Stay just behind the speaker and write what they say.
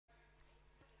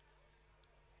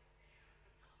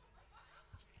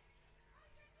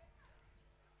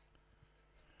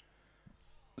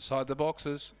Side the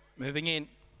boxes, moving in.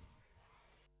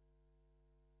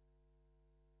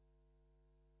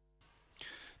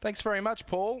 Thanks very much,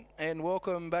 Paul, and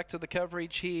welcome back to the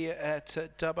coverage here at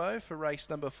Dubbo for race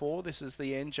number 4. This is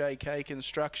the NJK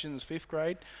Constructions 5th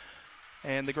grade.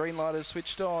 And the green light is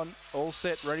switched on. All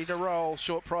set, ready to roll.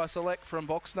 Short price elect from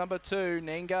box number 2,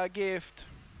 Nengar Gift.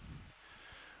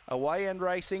 Away and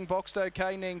racing, boxed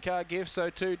okay, Nengar Gift. So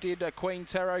too did Queen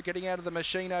Tarot, getting out of the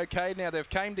machine okay. Now they've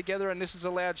came together and this has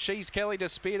allowed She's Kelly to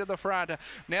spear to the front.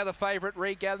 Now the favourite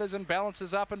regathers and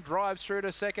balances up and drives through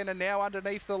to second. And now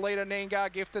underneath the leader,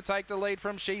 Nengar Gift to take the lead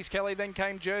from She's Kelly. Then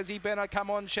came Jersey Benner, Come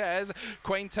On Shaz.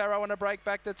 Queen Tarot and a break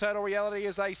back to Total Reality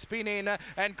as they spin in.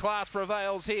 And class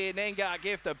prevails here. Nengar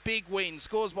Gift, a big win,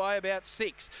 scores by about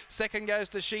 6. Second goes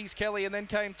to She's Kelly, and then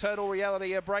came Total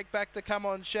Reality, a break back to Come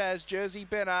On Shaz. Jersey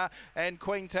Benner and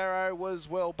Queen Tarot was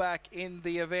well back in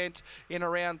the event in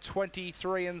around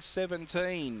 23 and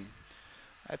 17.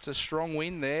 That's a strong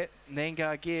win there.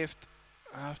 Nengar Gift,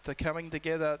 after coming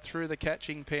together through the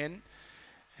catching pen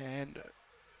and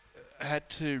had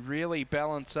to really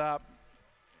balance up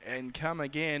and come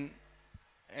again,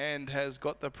 and has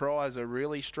got the prize. A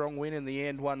really strong win in the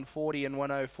end, 140 and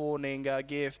 104, Nengar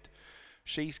Gift.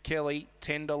 She's Kelly,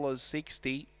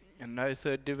 $10.60. And no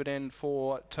third dividend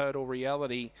for Total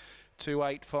Reality.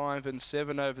 285 and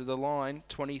 7 over the line.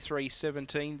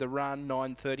 23.17 the run.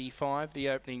 9.35 the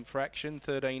opening fraction.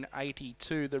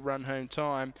 13.82 the run home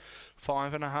time.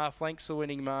 5.5 lengths the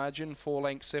winning margin. 4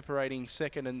 lengths separating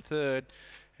second and third.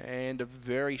 And a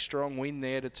very strong win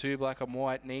there to 2 black and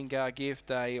white. Nengar Gift,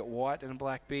 a white and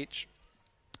black bitch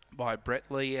by Brett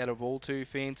Lee out of All Too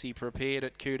Fancy, prepared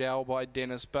at Coodale by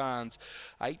Dennis Barnes.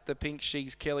 8 the pink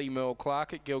She's Kelly, Merle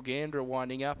Clark at Gilgandra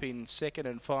winding up in second,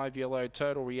 and 5 yellow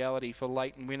Total Reality for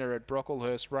Leighton Winner at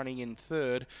Brocklehurst running in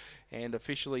third, and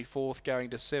officially 4th going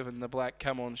to 7 the black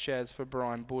Come On Shaz for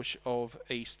Brian Bush of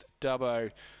East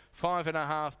Dubbo.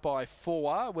 5.5 by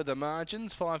 4 with the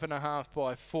margins, 5.5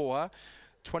 by 4,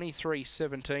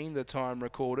 23.17 the time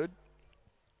recorded.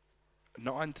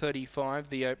 9.35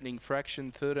 the opening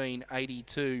fraction,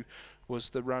 13.82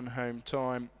 was the run home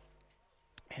time,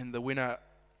 and the winner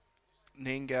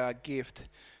Nengar Gift,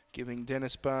 giving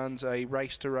Dennis Barnes a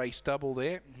race-to-race double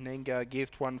there. Nengar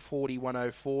Gift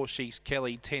 140-104, She's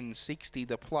Kelly 10.60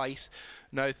 the place.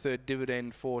 No third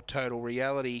dividend for Total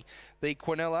Reality. The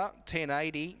Quinella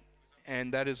 10.80.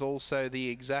 And that is also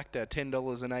the exacta,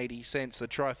 $10.80. The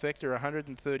trifecta,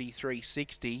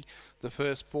 $133.60. The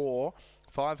first 4,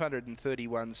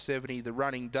 $531.70. The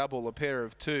running double, a pair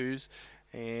of 2s,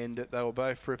 and they were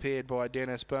both prepared by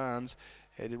Dennis Barnes,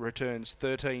 and it returns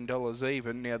 $13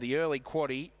 even. Now the early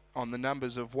quaddie on the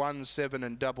numbers of 1, 7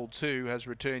 and double 2 has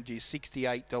returned you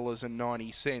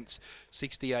 $68.90,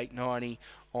 $68.90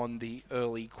 on the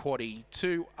early quaddie.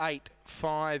 2, 8,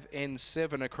 5 and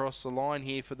 7 across the line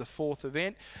here for the 4th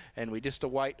event, and we just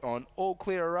await on all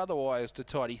clear or otherwise to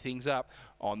tidy things up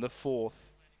on the 4th.